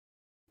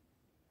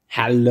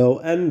Hello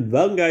and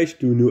welcome guys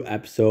to a new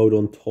episode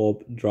on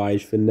Top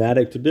Drive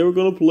Fanatic. Today we're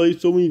gonna play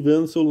some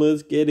events, so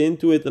let's get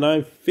into it. And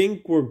I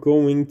think we're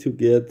going to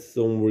get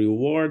some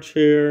rewards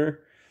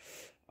here.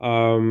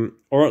 Or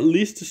at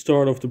least the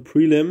start of the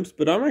prelims,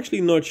 but I'm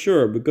actually not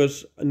sure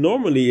because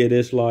normally it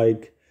is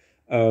like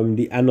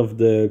the end of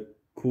the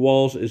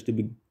quals is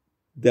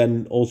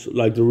then also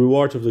like the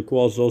rewards of the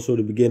quals is also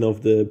the beginning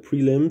of the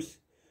prelims.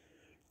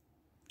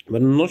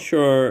 But I'm not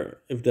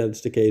sure if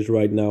that's the case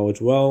right now as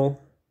well.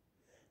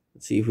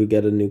 Let's see if we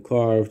get a new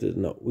car.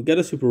 No, we get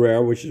a super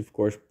rare, which is of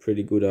course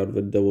pretty good out of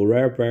a double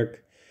rare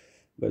pack,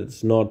 but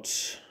it's not,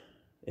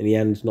 in the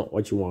end, it's not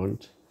what you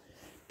want.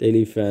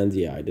 Daily fans,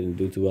 yeah, I didn't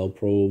do too well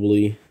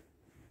probably.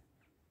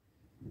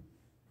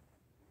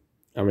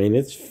 I mean,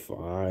 it's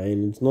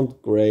fine. It's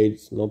not great.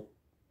 It's not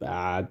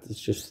bad. It's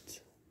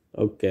just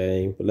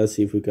okay. But let's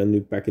see if we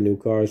can pack a new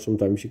car.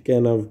 Sometimes you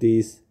can have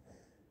these.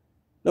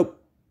 Nope.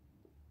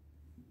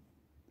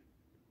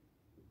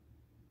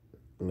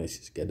 Let's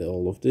just get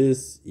all of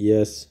this.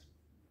 Yes.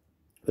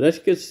 But as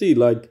you can see,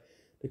 like,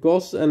 the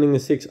course is ending in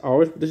 6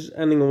 hours, but this is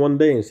ending in 1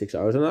 day in 6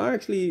 hours. And I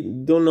actually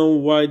don't know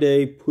why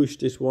they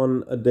pushed this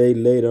one a day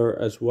later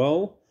as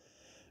well.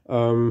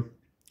 But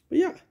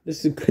yeah,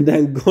 this is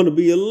then going to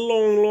be a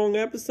long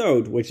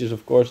episode, which is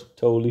of course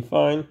totally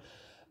fine.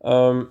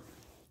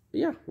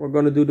 Yeah, we're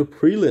going to do the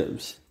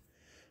prelims.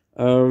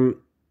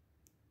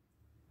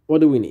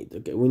 What do we need?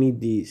 Okay, we need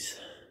these.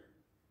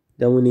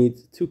 Then we need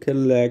 2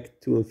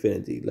 Cadillac, 2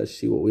 Infinity. Let's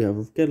see what we have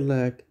of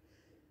Cadillac.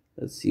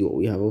 Let's see what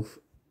we have of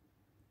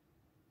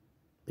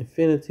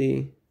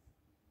Infinity.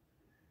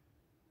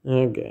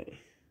 Okay.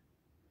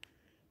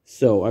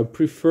 So I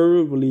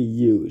preferably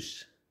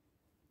use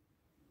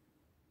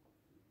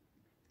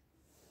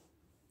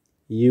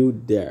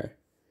you there.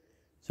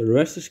 So the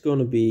rest is going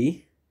to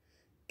be,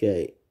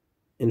 okay,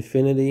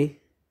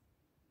 Infinity.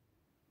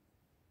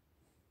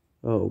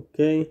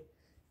 Okay,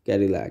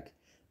 Cadillac.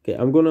 Okay,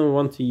 I'm going to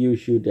want to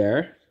use you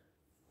there.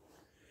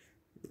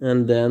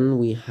 And then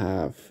we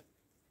have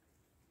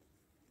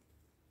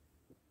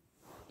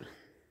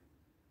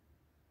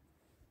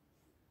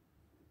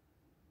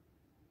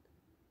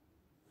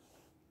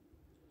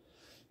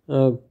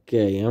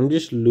okay, I'm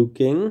just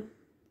looking.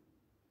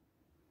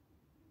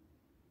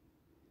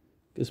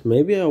 Because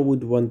maybe I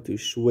would want to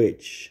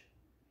switch.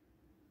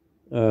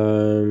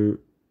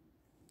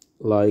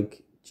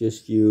 Like,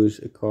 just use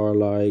a car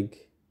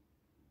like...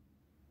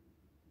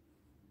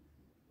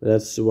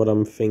 That's what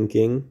I'm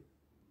thinking.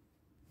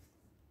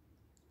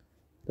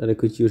 That I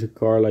could use a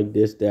car like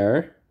this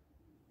there.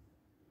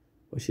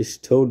 Which is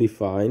totally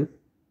fine.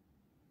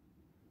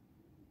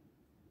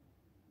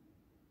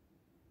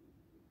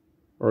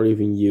 Or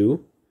even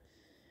you.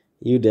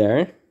 You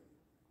there.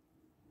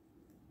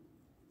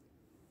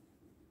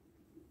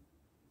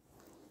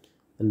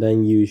 And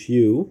then use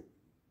you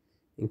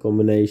in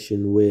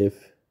combination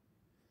with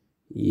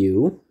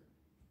you.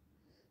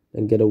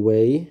 Then get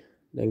away.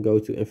 Then go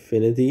to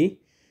Infinity.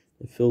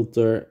 And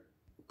filter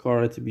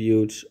car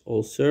attributes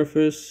all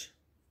surface.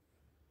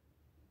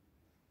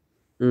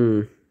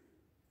 I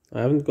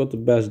haven't got the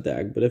best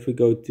deck, but if we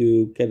go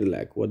to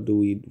Cadillac, what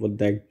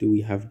deck do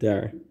we have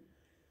there?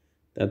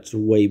 That's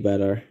way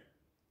better.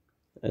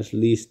 At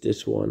least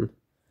this one.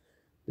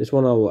 This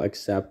one I will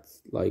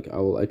accept. Like, I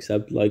will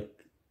accept like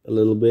a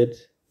little bit.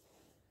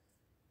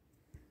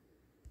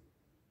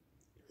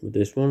 With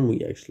this one,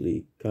 we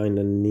actually kind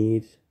of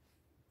need...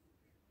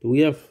 Do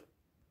we have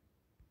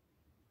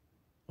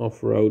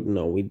off-road?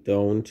 No, we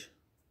don't.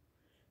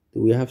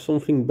 Do we have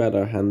something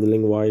better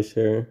handling-wise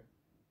here?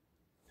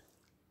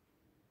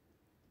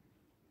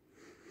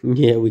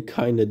 Yeah, we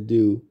kind of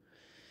do.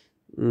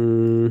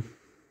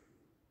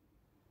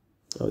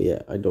 Oh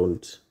yeah, I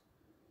don't.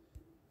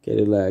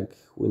 Cadillac,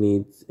 we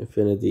need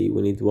Infinity.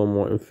 We need one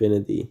more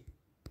Infinity.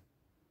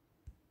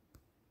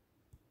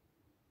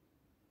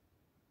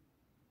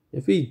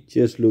 If we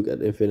just look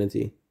at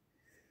Infinity,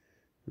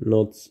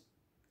 not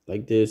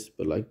like this,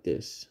 but like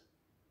this.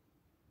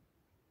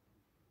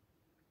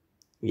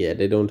 Yeah,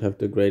 they don't have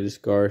the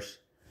greatest cars.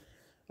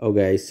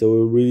 Okay, so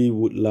we really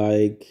would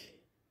like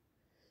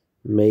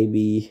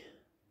maybe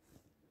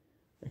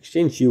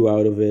exchange you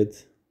out of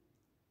it.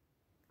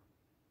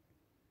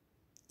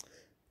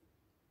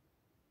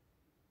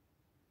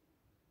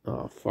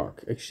 Oh,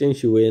 fuck.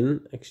 Exchange you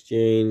in.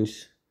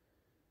 Exchange.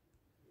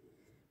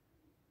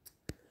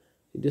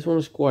 This one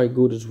is quite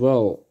good as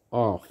well.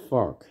 Oh,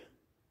 fuck.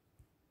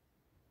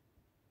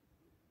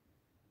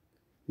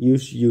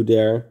 Use you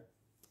there.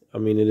 I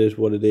mean, it is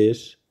what it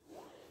is.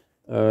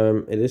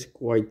 It is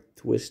quite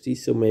twisty,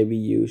 so maybe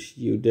use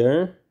you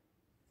there.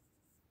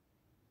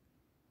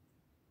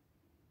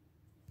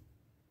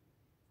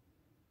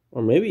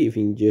 Or maybe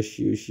even just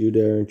use you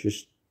there and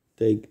just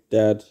take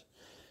that.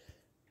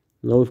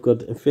 Now we've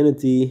got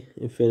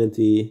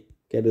Infinity,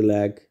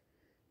 Cadillac.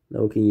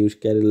 Now we can use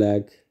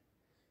Cadillac.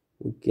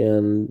 We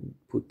can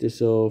put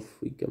this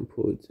off. We can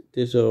put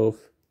this off.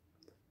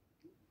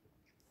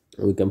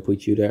 And we can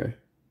put you there.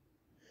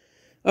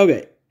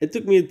 Okay. It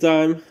took me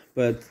time,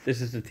 but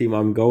this is the team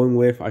I'm going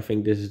with. I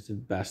think this is the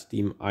best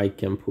team I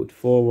can put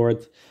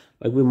forward.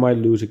 Like, we might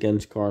lose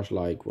against cars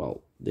like,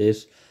 well,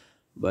 this,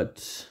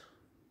 but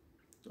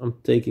I'm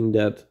taking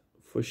that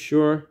for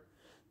sure,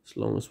 as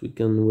long as we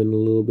can win a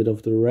little bit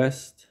of the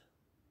rest.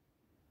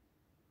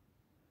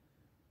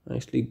 I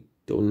actually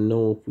don't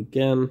know if we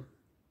can.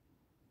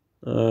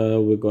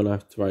 We're gonna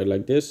have to try it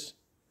like this.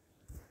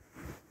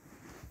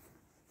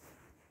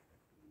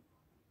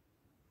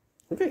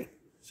 Okay,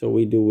 so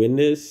we do win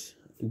this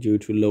due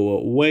to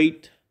lower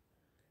weight.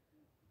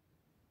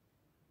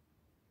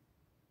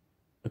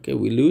 Okay,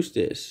 we lose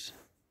this.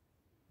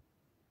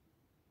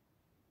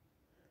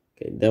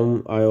 Okay,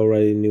 then I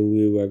already knew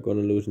we were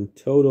gonna lose in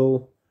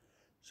total.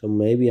 So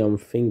maybe I'm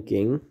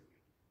thinking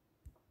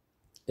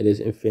it is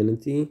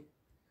infinity.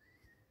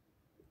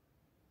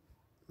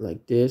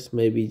 Like this,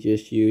 maybe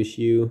just use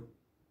you.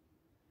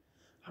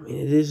 I mean,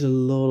 it is a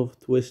lot of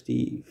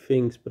twisty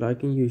things, but I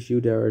can use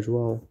you there as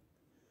well.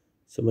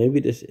 So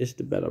maybe this is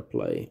the better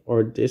play.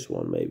 Or this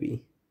one,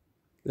 maybe.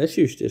 Let's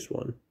use this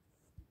one.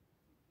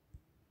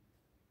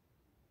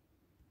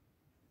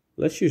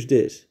 Let's use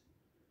this.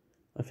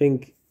 I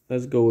think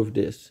let's go with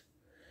this.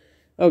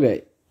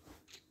 Okay.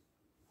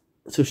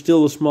 So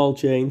still a small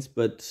change,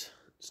 but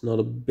it's not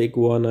a big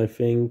one, I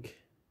think.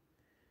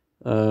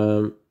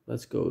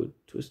 Let's go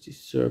twisty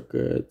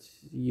circuit,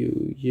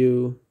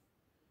 you,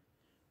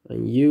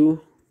 and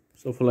you.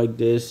 Something like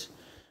this.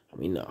 I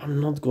mean, I'm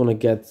not gonna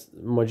get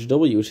much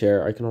W's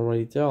here, I can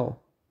already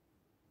tell.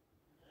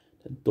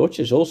 The dodge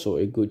is also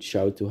a good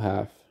shout to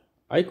have.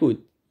 I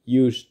could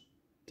use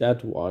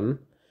that one.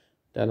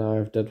 Then I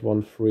have that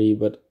one free,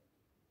 but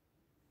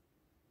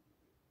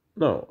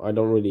no, I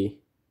don't really.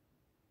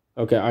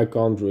 Okay, I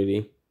can't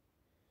really.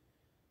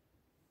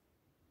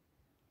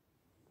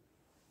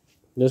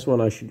 This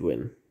one I should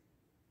win.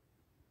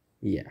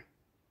 Yeah.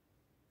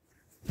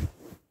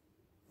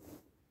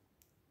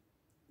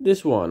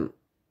 This one.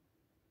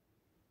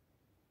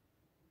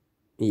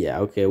 Yeah,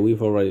 okay,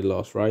 we've already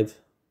lost, right?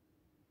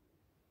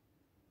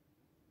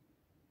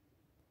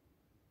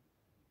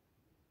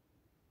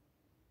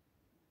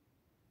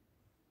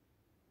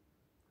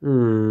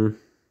 I'm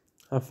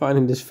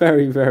finding this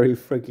very, very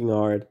freaking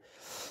hard,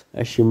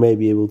 as you may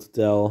be able to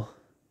tell.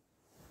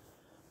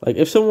 Like,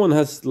 if someone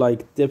has,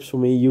 like, tips for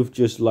me, you've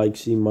just, like,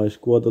 seen my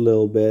squad a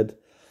little bit,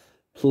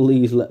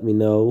 please let me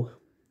know.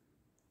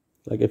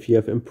 Like, if you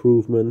have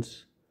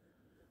improvements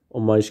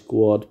on my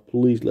squad,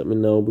 please let me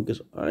know,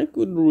 because I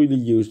couldn't really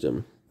use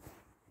them.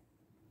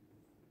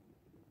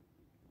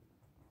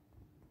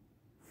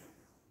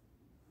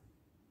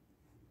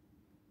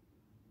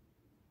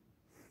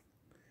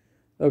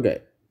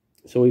 Okay,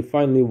 so we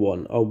finally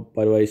won. Oh,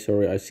 by the way,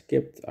 sorry, I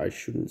skipped. I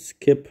shouldn't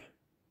skip.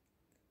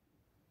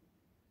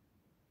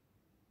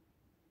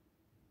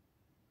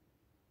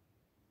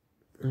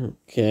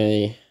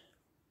 Okay.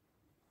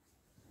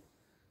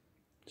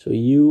 So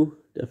you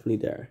definitely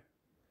there.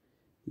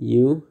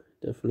 You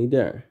definitely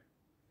there.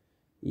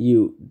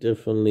 You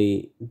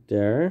definitely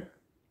there.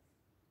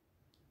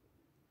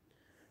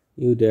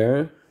 You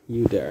there.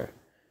 You there.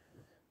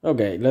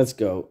 Okay, let's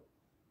go.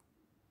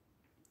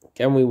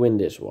 Can we win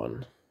this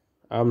one?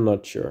 I'm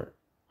not sure.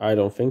 I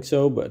don't think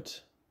so,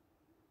 but...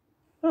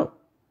 Oh.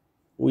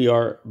 We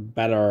are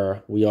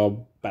better. We are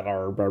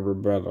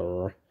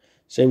better.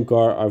 Same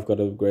car. I've got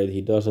to upgrade.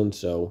 He doesn't,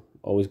 so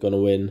always gonna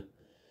win.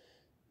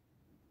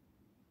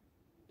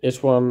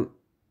 This one,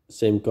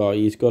 same car.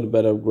 He's got a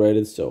better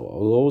upgraded, so I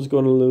was always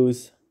gonna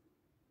lose.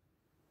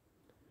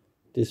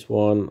 This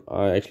one,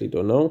 I actually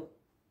don't know.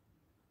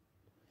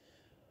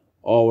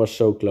 Oh, we're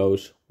so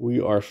close. We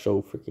are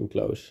so freaking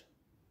close.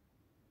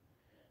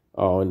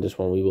 Oh, and this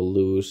one we will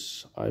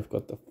lose. I've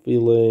got the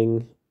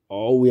feeling.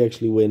 Oh, we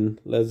actually win.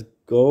 Let's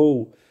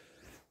go.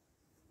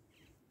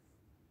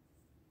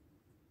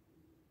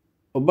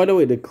 Oh, by the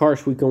way, the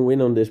cars we can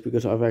win on this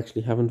because I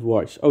actually haven't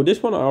watched. Oh,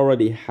 this one I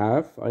already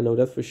have. I know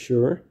that for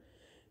sure.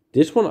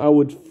 This one I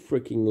would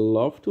freaking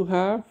love to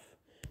have.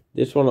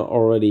 This one I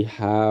already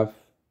have.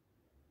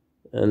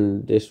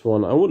 And this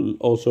one I would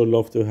also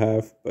love to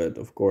have. But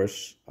of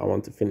course, I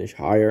want to finish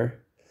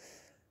higher.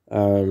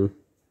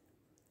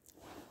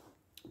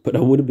 But I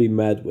wouldn't be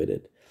mad with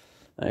it.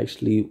 I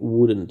actually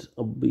wouldn't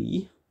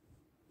be.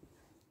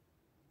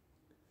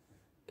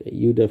 Okay,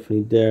 you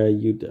definitely there.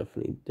 You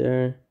definitely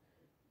there.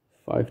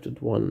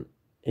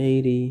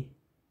 5.180.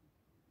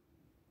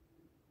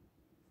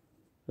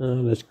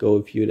 Let's go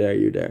with you there,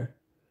 you there.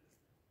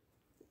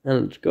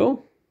 And let's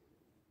go.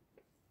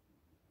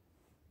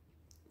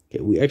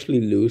 Okay, we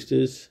actually lose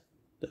this.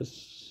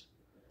 That's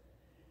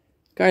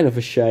kind of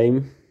a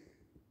shame.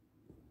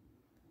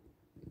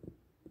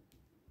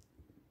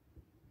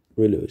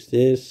 We lose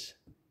this.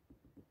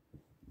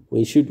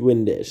 We should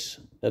win this.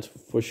 That's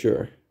for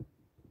sure.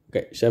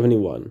 Okay,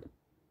 71.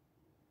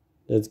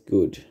 That's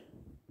good.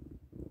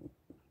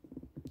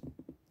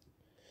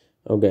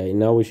 Okay,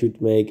 now we should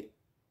make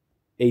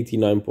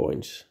 89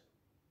 points.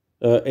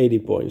 80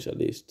 points at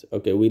least.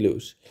 Okay, we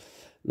lose.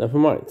 Never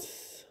mind.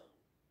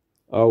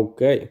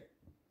 Okay.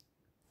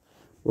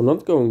 We're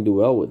not going to do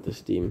well with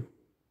this team.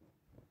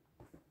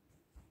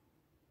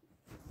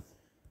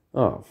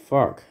 Oh,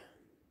 fuck.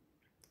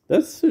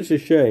 That's such a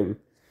shame.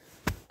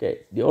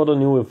 Okay, the other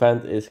new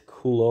event is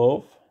Cool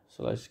Off.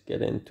 So let's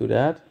get into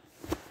that.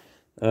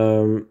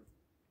 I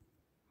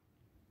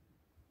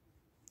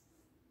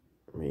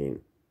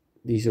mean,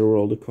 these are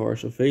all the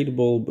cars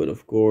available, but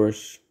of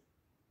course...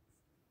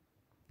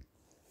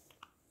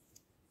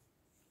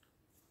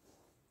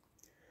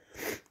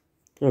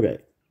 Okay,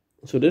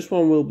 so this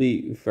one will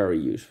be very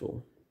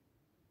useful.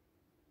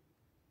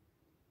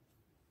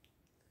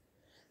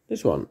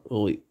 This one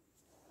will be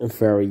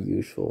very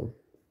useful.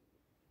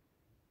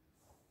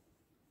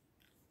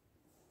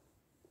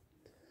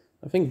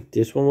 I think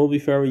this one will be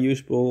very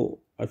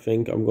useful. I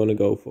think I'm gonna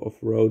go for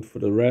off-road for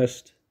the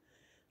rest.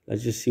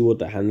 Let's just see what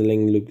the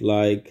handling looked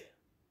like.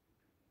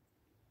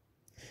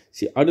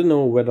 See, I don't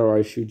know whether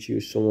I should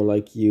use someone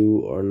like you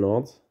or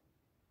not.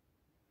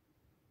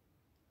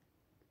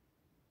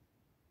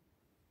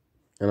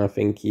 And I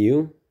think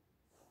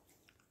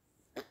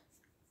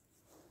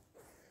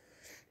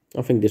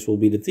this will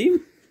be the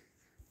team.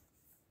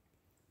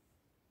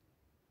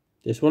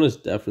 This one is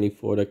definitely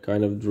for the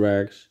kind of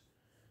drags.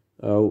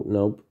 Oh,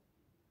 nope.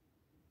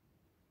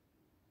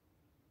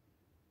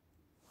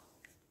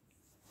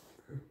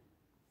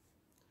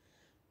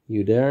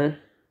 You there.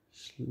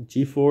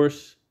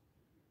 G-force.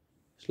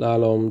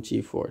 Slalom,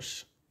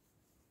 G-force.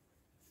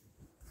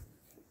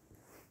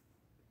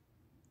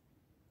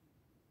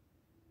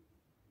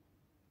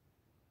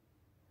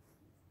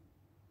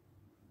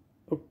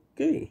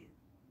 Okay.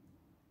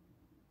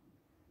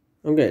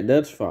 Okay,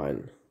 that's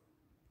fine.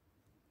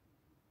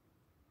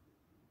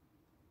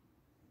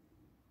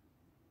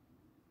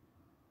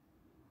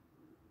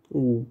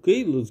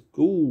 Okay, let's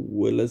go.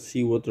 Well, let's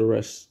see what the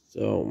rest...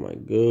 Oh my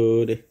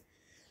god.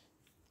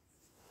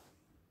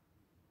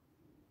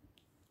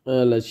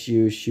 Let's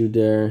use you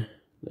there.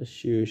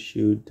 Let's use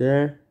you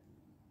there.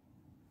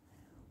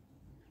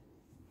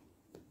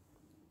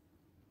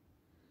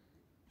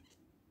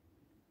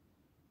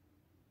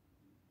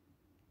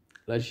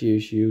 Let's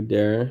use you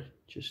there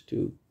just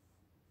to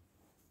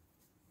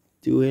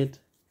do it.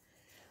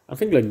 I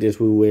think like this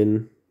we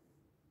win.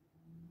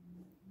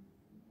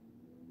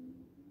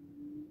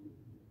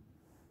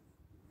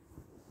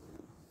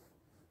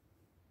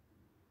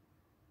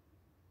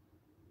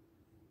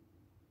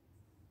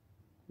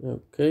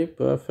 Okay,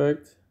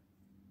 perfect.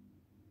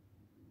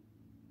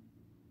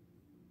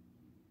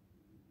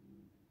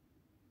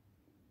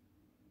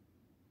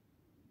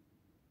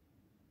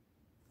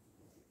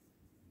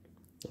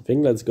 I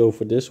think let's go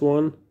for this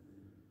one.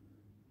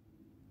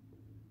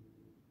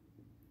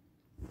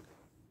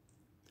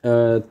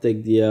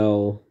 Take the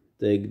L,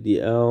 take the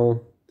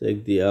L,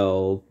 take the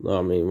L. No,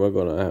 I mean, we're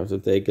gonna have to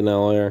take an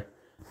L here.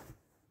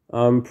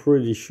 I'm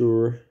pretty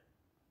sure.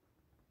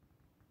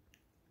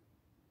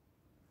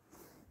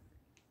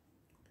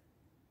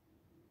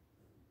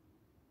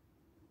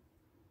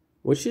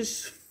 Which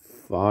is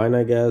fine,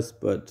 I guess,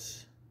 but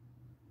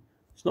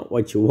it's not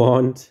what you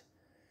want.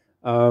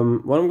 What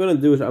I'm gonna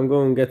do is I'm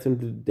going to get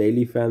into the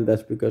daily event.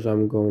 That's because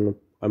I'm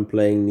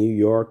playing New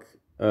York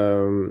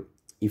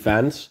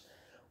events,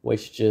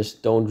 which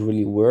just don't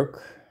really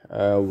work.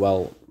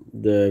 Well,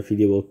 the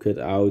video will cut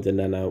out, and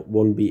then I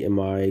won't be in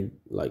my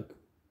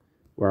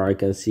where I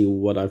can see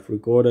what I've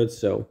recorded.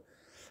 So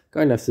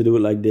kind of have to do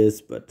it like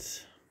this,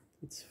 but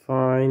it's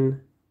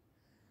fine.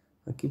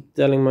 I keep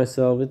telling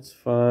myself it's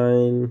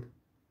fine.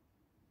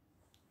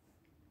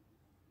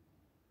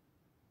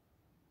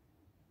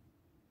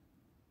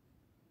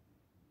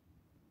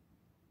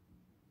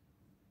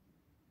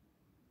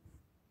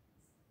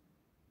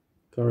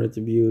 Car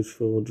attributes,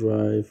 full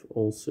drive,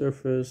 all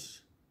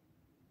surface.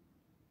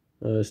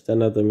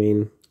 Standard, I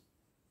mean.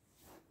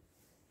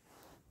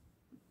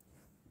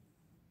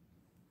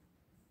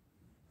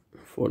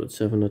 For the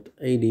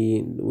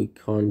 780, we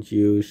can't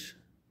use.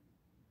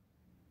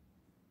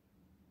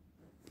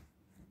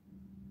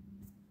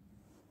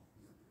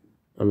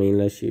 I mean,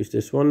 let's use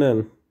this one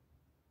then.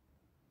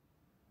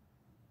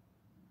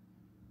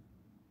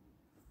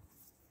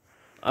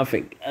 I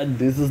think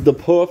this is the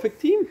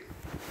perfect team.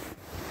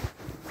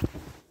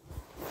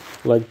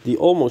 Like the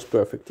almost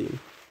perfect team.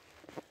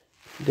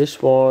 This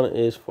one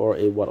is for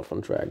a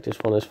waterfront track. This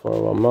one is for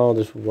a 1 mile.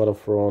 This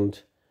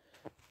waterfront,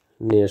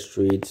 near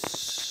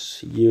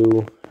streets,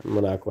 U,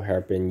 Monaco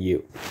hairpin,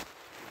 U.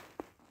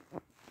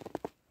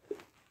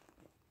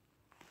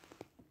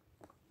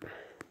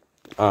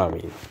 I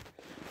mean,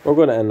 we're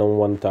gonna end on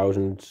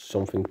 1,000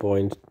 something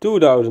points,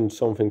 2,000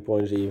 something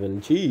points even.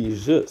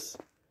 Jesus,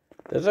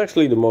 that's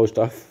actually the most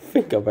I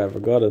think I've ever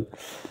gotten.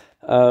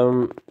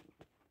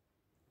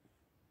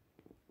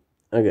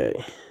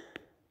 Okay.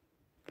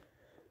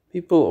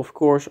 People, of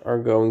course, are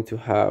going to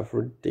have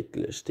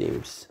ridiculous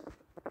teams.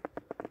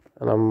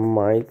 And I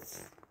might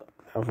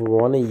have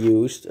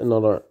used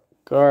another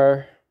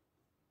car.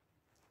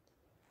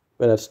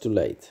 But that's too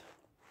late.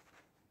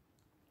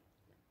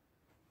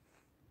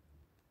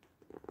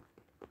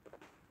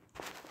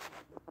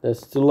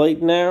 That's too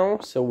late now,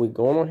 so we're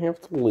gonna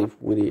have to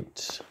live with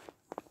it.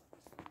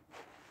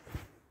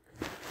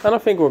 And I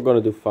think we're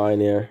gonna do fine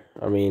here.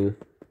 I mean,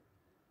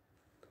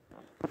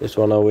 this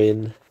one I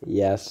win,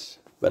 yes.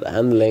 But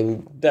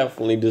handling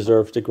definitely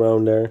deserves the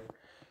crown there.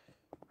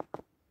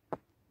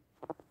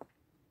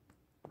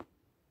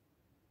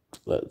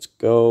 Let's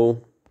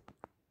go.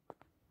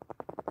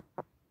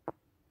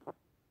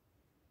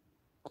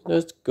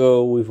 Let's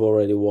go. We've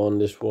already won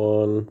this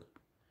one.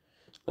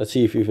 Let's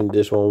see if even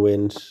this one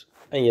wins.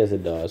 And yes,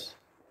 it does.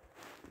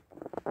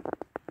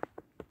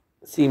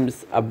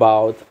 Seems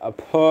about a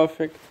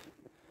perfect.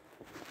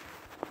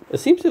 It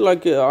seems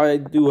like I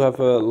do have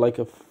a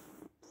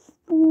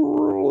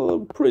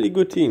pretty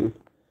good team.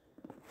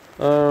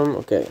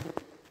 Okay.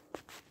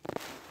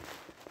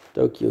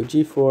 Tokyo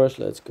GeForce.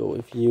 Let's go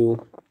with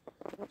you.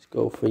 Let's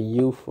go for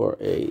you for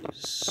a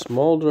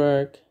small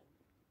drag.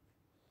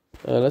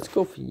 Let's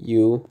go for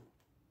you.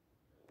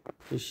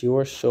 Because you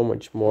are so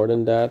much more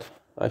than that.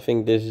 I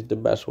think this is the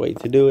best way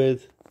to do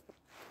it.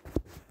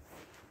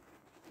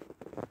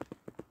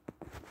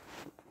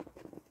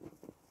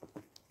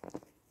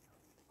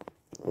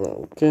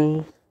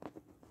 Okay.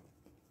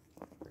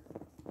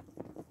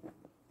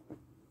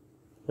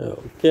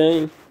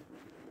 Okay.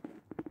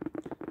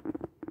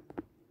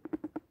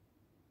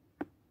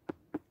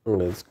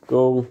 Let's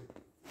go.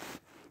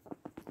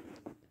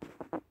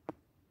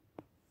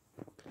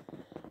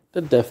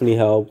 That definitely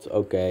helped.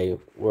 Okay,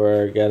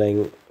 we're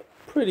getting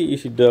pretty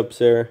easy dubs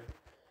here.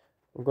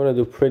 We're gonna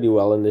do pretty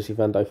well in this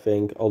event, I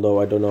think. Although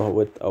I don't know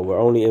we're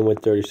only in with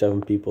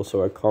 37 people,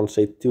 so I can't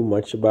say too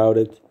much about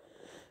it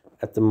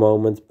at the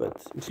moment.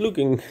 But it's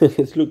looking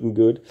it's looking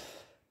good.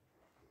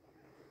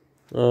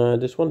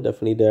 This one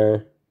definitely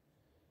there.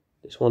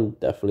 This one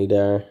definitely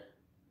there.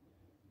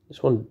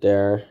 This one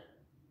there.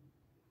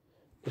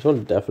 This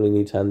one definitely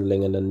needs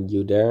handling, and then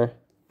you there.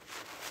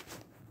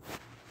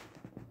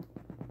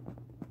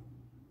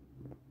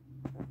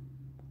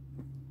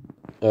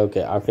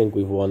 Okay, I think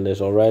we've won this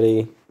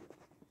already.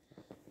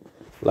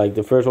 Like,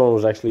 the first one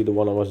was actually the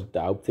one I was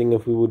doubting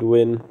if we would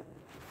win.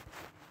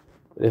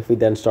 But if we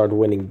then start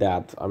winning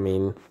that, I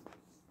mean,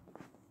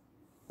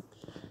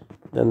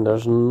 then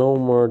there's no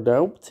more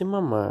doubt in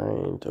my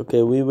mind.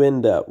 Okay, we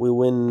win that.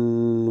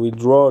 We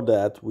draw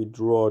that. We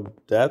draw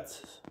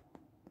that.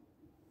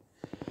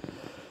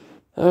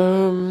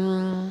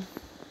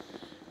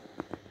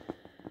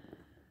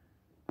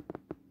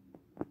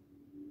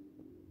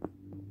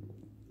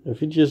 If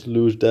you just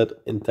lose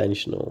that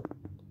intentional,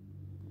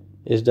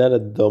 is that a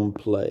dumb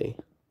play?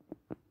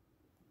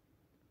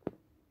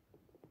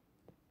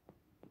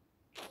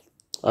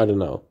 I don't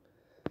know.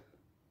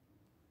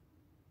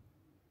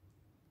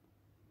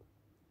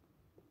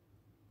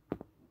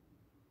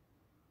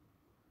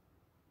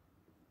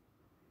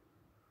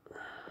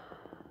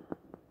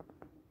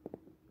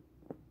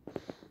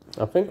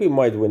 I think we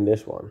might win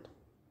this one.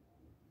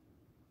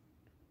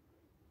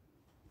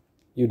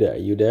 You there?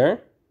 You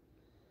there?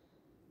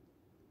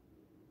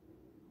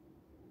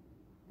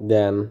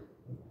 Then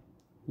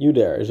you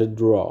there is a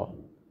draw.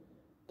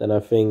 Then I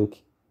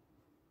think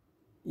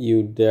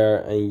you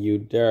there and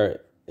you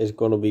there is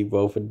gonna be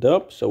both a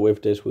dub. So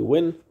with this we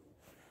win.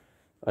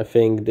 I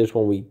think this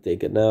one we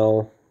take an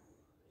L.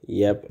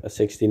 Yep, a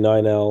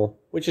 69L,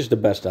 which is the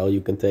best L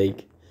you can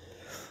take.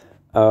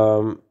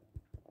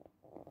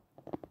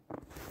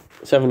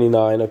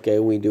 79, okay,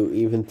 we do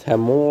even 10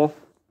 more.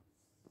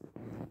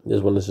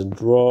 This one is a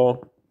draw.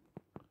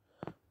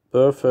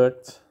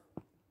 Perfect.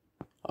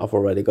 I've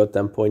already got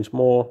 10 points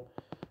more.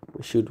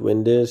 We should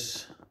win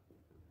this.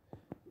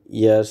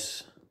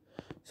 Yes.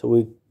 So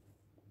we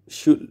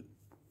should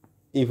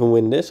even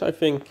win this, I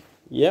think.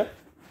 Yeah,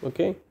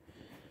 okay.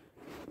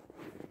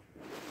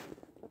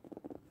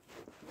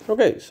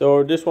 Okay,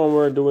 so this one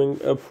we're doing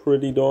a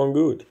pretty darn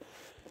good.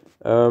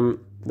 Then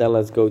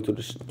let's go to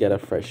get a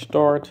fresh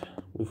start.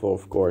 Before,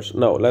 of course,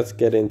 no, let's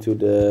get into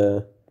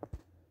the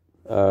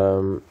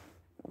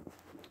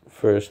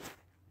first.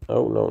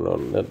 Oh, no,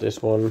 not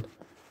this one.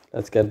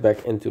 Let's get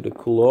back into the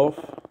cool off.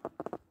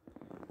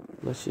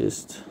 Let's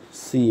just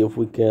see if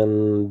we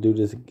can do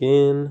this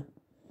again.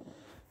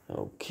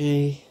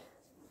 Okay.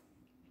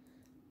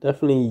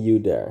 Definitely you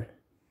there.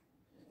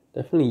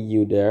 Definitely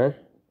you there.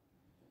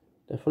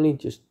 Definitely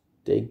just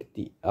take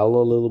the L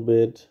a little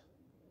bit.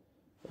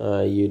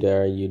 You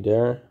there, you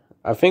there.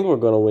 I think we're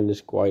gonna win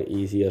this quite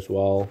easy as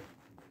well.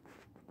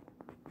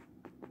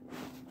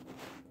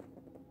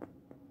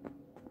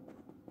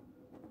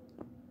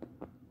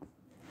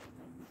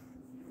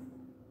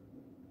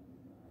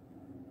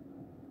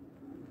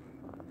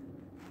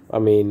 I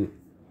mean,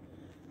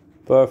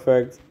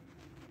 perfect.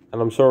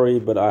 And I'm sorry,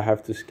 but I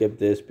have to skip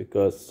this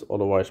because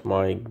otherwise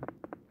my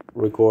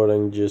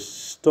recording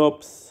just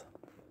stops.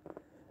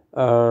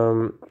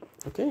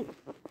 Okay.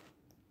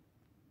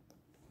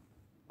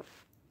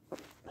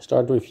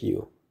 Start with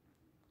you.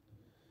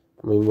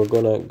 I mean, we're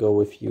gonna go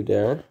with you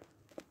there.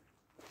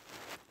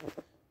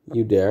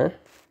 You there.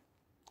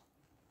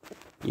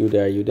 You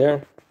there, you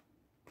there.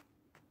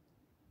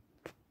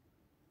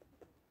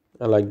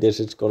 And like this,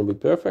 it's gonna be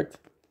perfect.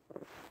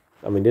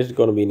 I mean, this is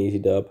gonna be an easy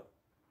dub.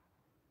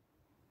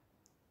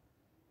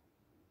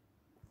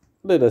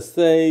 did I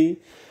say?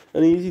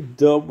 An easy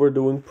dub. We're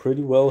doing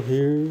pretty well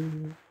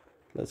here.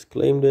 Let's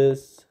claim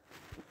this.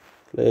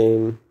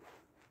 Claim.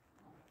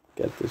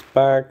 Get this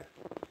back.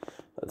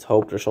 Let's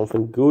hope there's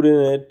something good in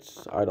it.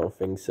 I don't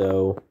think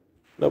so.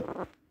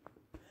 Nope.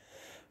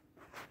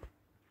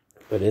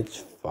 But it's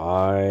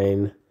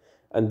fine.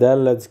 And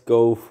then let's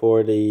go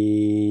for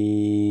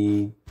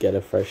the get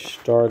a fresh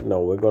start. No,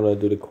 we're gonna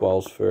do the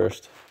quals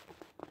first.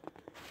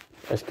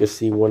 As you can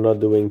see, we're not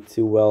doing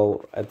too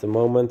well at the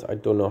moment. I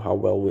don't know how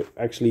well we're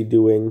actually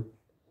doing,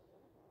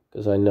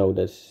 because I know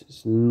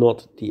that's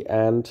not the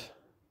end.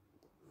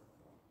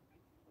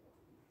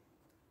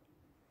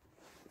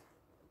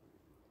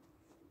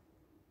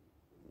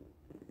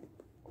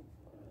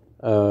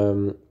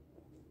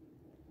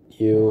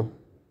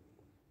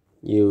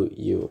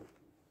 You.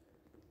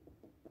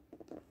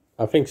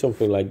 I think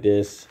something like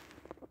this.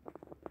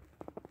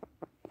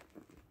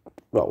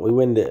 Well, we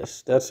win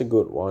this. That's a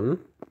good one.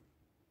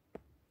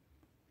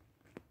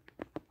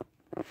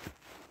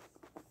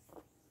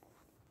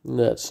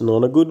 That's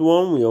not a good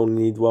one. We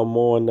only need one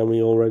more and then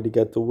we already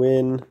get the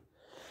win.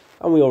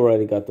 And we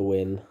already got the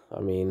win. I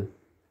mean,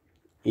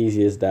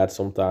 easy as that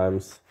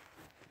sometimes.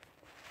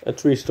 A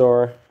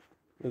 3-star.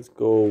 Let's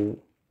go.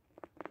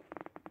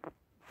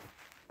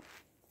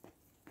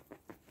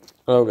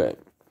 Okay.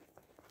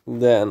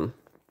 Then.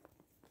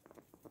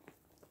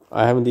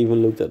 I haven't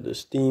even looked at the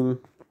Steam.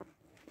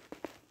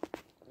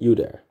 You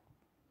there.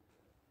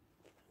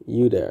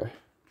 You there.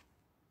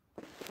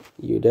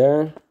 You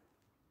there.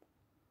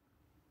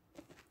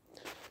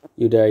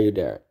 You there, you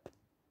there.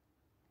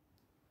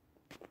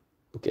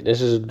 Okay,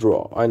 this is a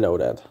draw. I know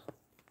that.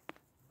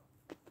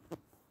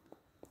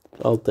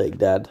 I'll take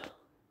that.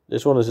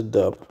 This one is a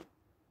dub.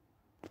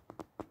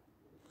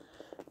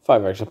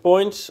 5 extra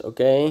points.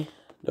 Okay.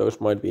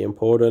 Those might be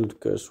important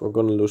because we're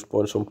going to lose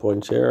some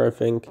points here, I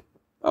think.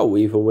 Oh,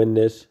 we even win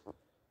this.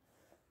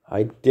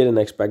 I didn't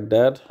expect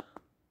that.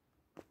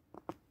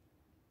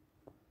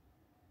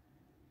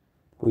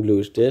 We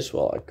lose this.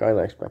 Well, I kind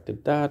of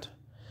expected that.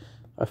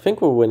 I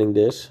think we're winning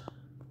this.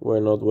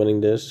 We're not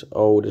winning this.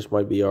 Oh, this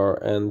might be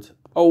our end.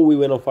 Oh, we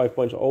win on 5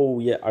 points. Oh,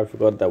 yeah, I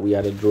forgot that we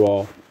had a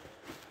draw.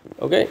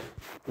 Okay,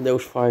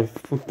 those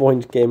 5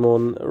 points came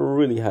on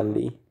really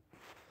handy.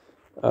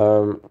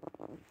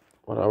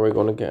 What are we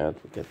gonna get?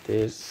 We get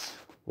this.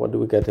 What do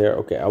we get here?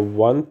 Okay, I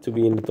want to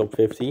be in the top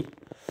 50.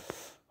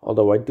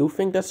 Although I do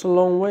think that's a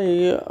long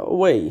way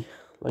away.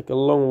 Like a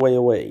long way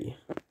away.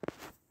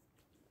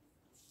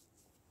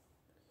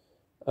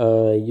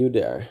 You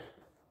there.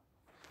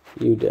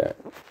 You there.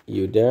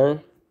 You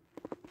there.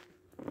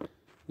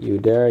 You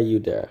there. You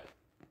there.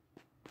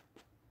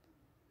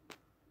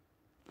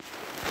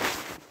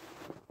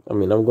 I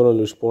mean, I'm gonna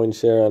lose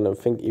points here, and I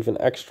think even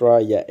extra,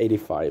 yeah,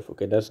 85.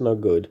 Okay, that's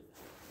not good.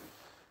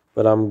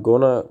 But I'm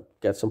gonna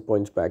get some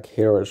points back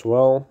here as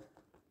well.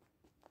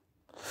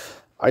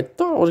 I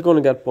thought I was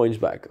gonna get points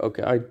back.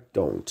 Okay, I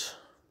don't.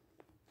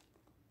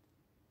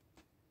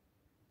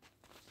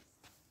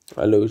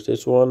 I lose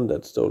this one,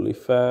 that's totally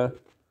fair.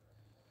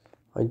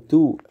 I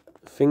do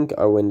think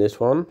I win this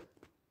one.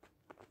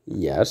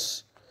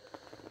 Yes.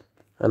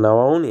 And now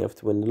I only have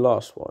to win the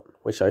last one,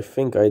 which I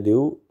think I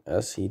do,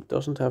 as he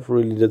doesn't have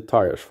really the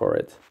tires for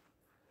it.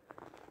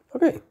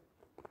 Okay.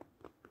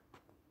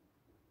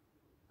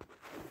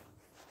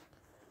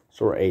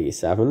 So we're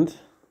 87th.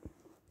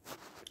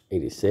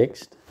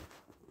 86th.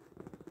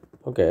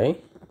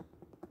 Okay.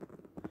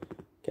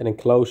 Getting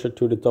closer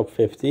to the top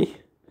 50.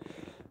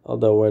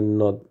 Although we're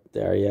not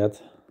there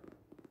yet.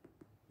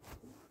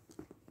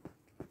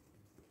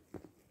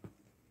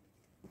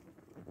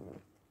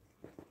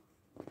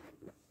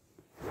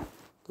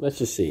 Let's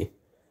just see.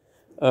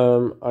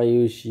 I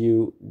use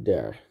you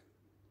there.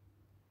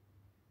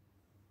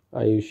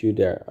 I use you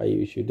there. I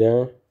use you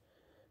there.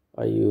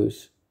 I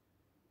use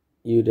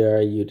you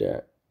there, you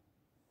there.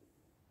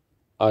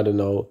 I don't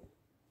know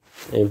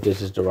if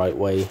this is the right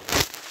way.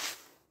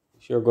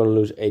 So you're gonna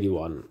lose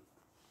 81.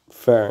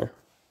 Fair.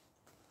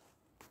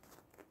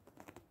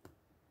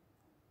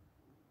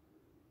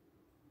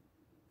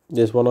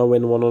 This one I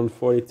win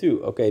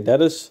 142. Okay,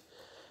 that is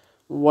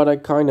what I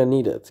kind of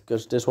needed.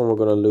 Because this one we're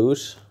gonna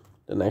lose.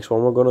 The next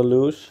one we're gonna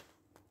lose.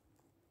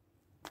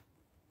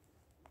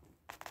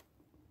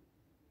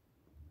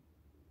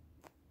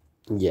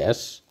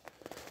 Yes.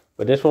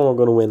 But this one we're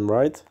gonna win,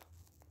 right?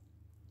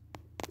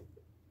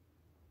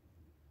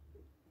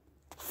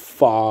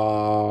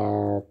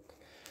 Fuck.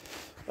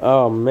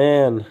 Oh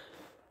man.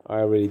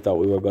 I really thought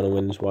we were gonna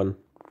win this one.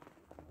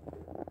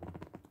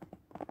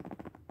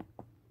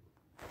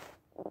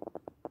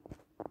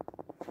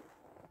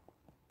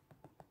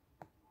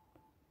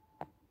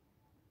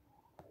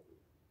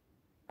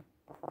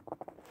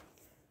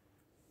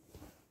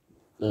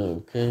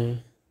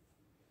 Okay.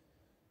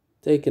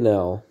 Take an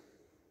L.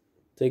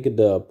 Take a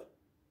dub.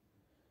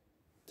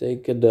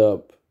 Take a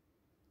dub.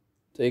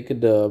 Take a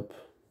dub.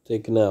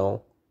 Take an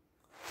L.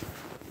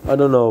 I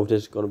don't know if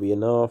this is going to be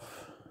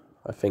enough.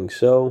 I think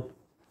so.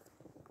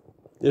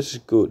 This is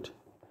good.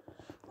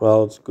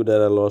 Well, it's good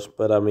that I lost,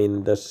 but I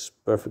mean, that's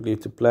perfectly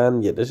to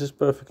plan. Yeah, this is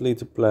perfectly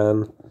to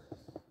plan.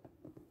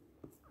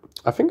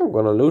 I think I'm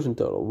gonna lose in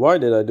total. Why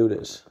did I do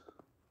this?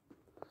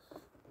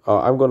 Oh,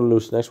 I'm gonna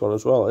lose the next one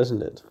as well,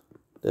 isn't it?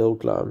 The hill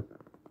climb.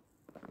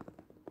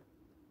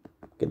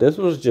 Okay, this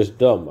was just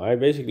dumb. I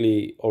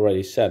basically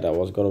already said I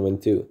was gonna win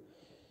too.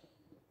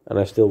 And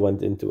I still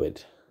went into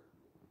it.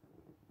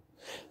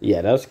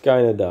 Yeah, that's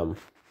kind of dumb.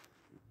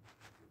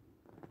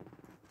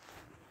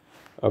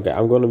 Okay,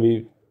 I'm gonna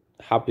be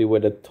happy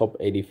with the top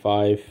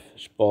 85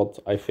 spot,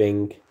 I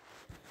think.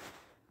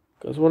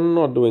 Because we're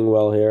not doing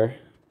well here.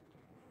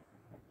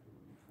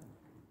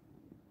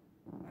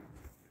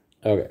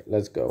 Okay,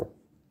 let's go.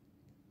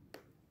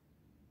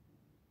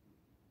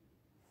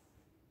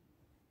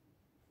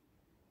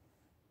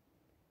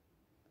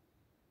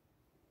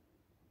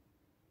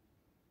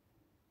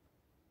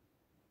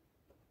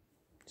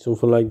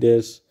 Something like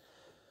this.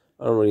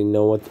 I don't really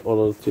know what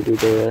order to do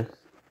there.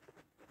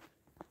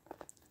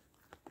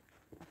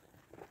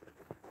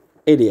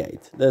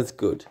 88, that's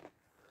good.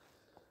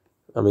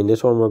 I mean,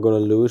 this one we're gonna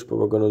lose, but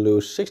we're gonna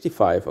lose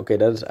 65. Okay,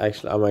 that's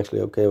actually, I'm actually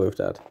okay with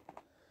that.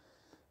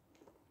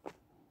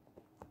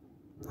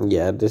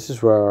 Yeah, this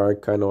is where I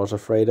kind of was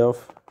afraid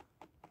of.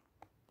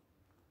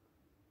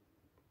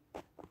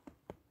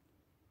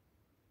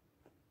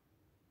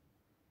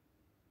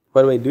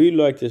 By the way, do you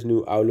like this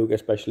new outlook,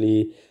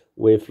 especially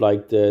with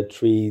like the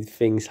 3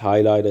 things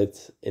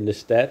highlighted in the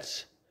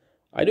stats?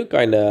 I do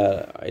kind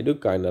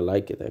of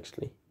like it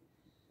actually.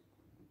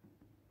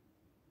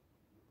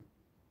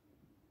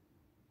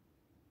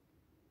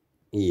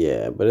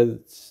 Yeah, but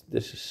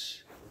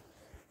this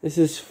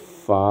is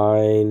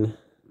fine.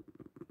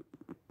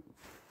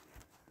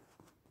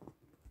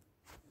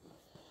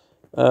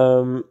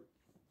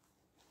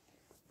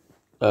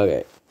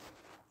 Okay.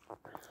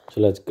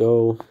 So let's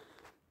go.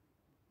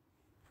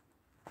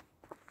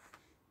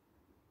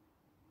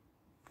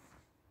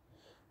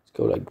 Let's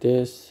go like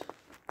this.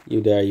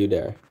 You there, you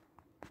there.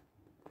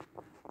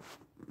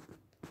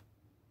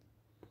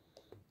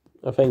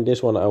 I think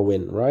this one I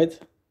win, right?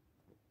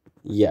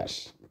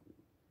 Yes.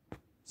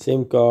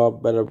 Same car,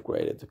 better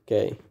upgraded.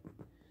 Okay.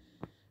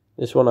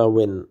 This one I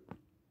win.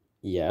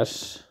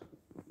 Yes.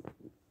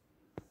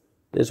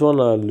 This one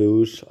I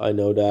lose, I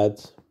know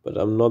that. But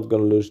I'm not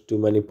gonna lose too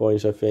many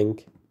points, I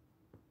think.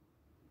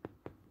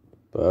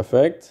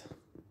 Perfect.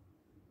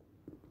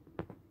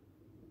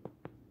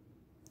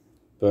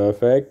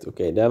 Perfect.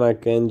 Okay, then I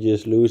can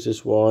just lose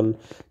this one.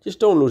 Just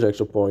don't lose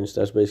extra points.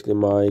 That's basically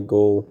my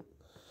goal.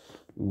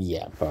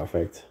 Yeah,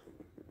 perfect.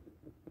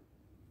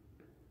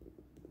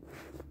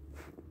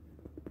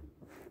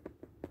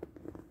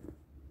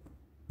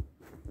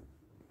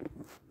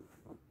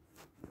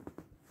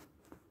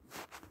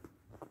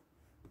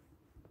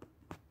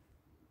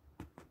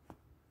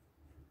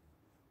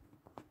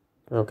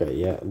 Okay,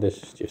 yeah,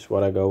 this is just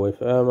what I go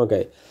with.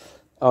 Okay.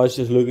 I was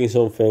just looking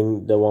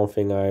something. The one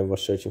thing I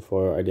was searching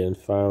for, I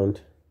didn't found.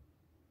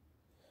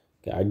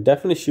 Okay, I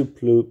definitely should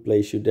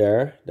place you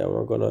there. Then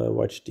we're gonna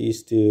watch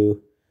these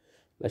two.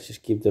 Let's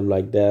just keep them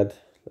like that.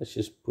 Let's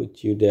just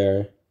put you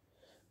there.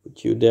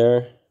 Put you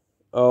there.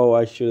 Oh,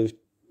 I should have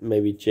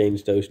maybe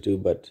changed those two,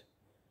 but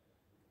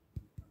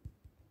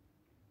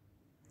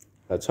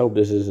let's hope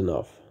this is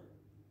enough.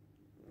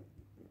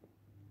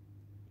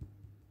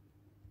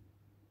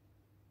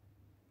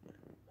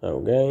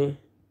 Okay.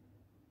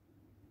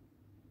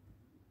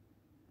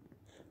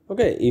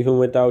 Okay, even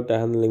without the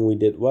handling we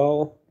did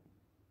well.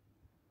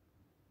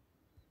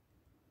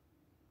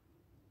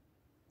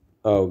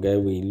 Okay,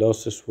 we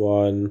lost this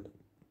one.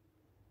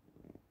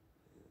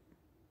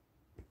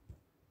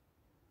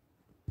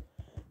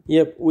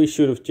 Yep, we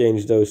should have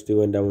changed those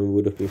two and then we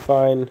would have been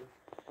fine.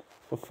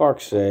 For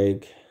fuck's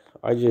sake,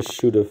 I just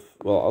should have,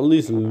 well, at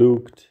least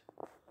looked.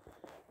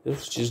 This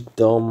was just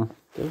dumb.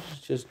 This was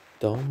just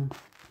dumb.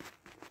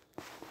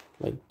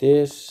 Like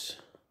this.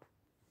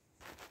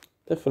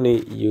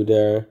 Definitely you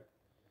there.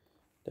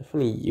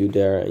 Definitely you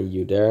there and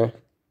you there.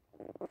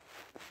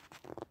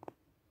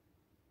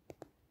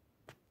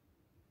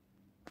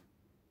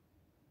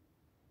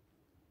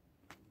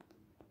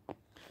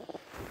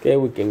 Okay,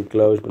 we can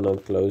close, but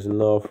not close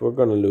enough. We're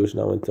gonna lose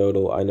now in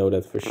total. I know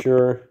that for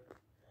sure.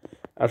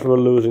 As we're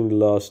losing the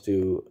last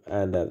two,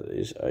 and that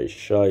is a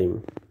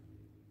shame.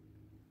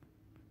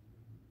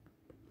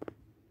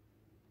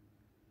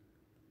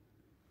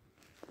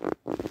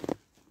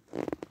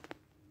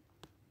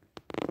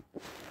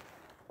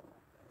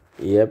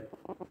 Yep.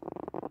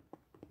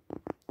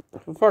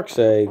 For fuck's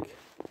sake.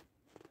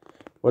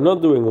 We're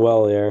not doing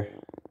well here.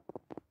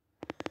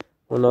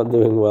 We're not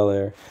doing well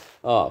here.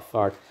 Oh,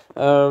 fuck.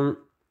 You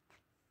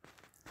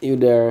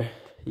there.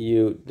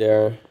 You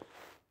there.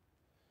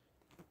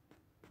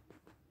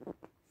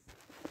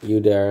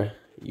 You there.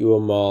 You a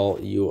mall.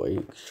 You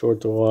a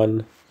shorter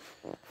one.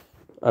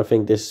 I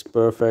think this is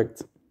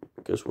perfect.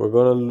 Because we're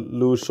gonna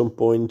lose some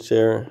points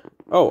here.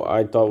 Oh,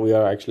 I thought we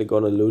are actually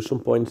gonna lose some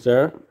points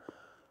there.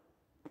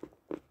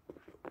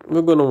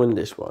 We're gonna win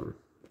this one.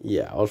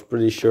 Yeah, I was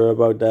pretty sure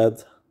about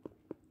that.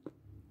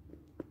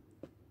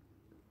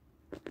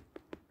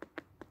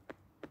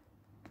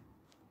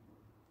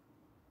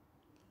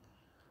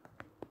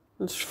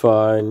 It's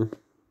fine.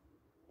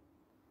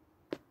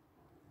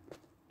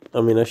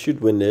 I mean, I should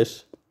win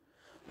this.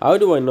 How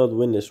do I not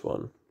win this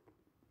one?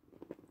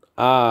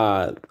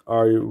 Ah,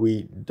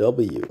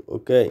 RWW.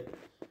 Okay.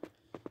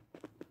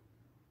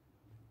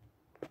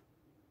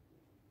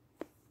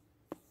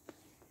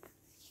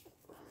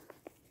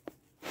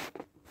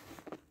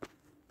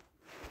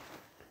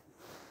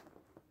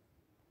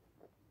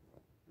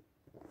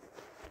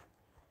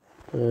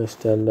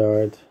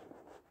 Standard.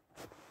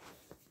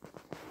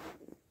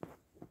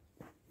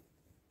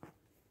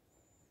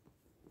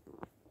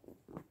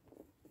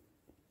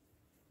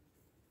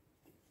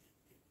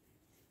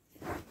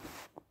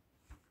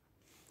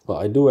 Well,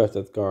 I do have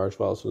that car as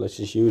well, so let's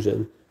just use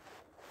it.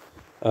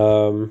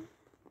 But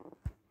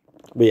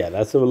yeah,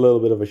 that's a little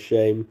bit of a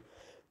shame.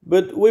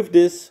 But with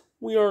this,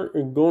 we are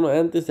gonna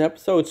end this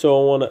episode. So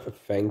I wanna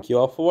thank you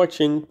all for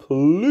watching.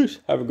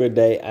 Please have a good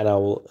day, and I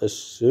will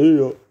see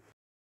you.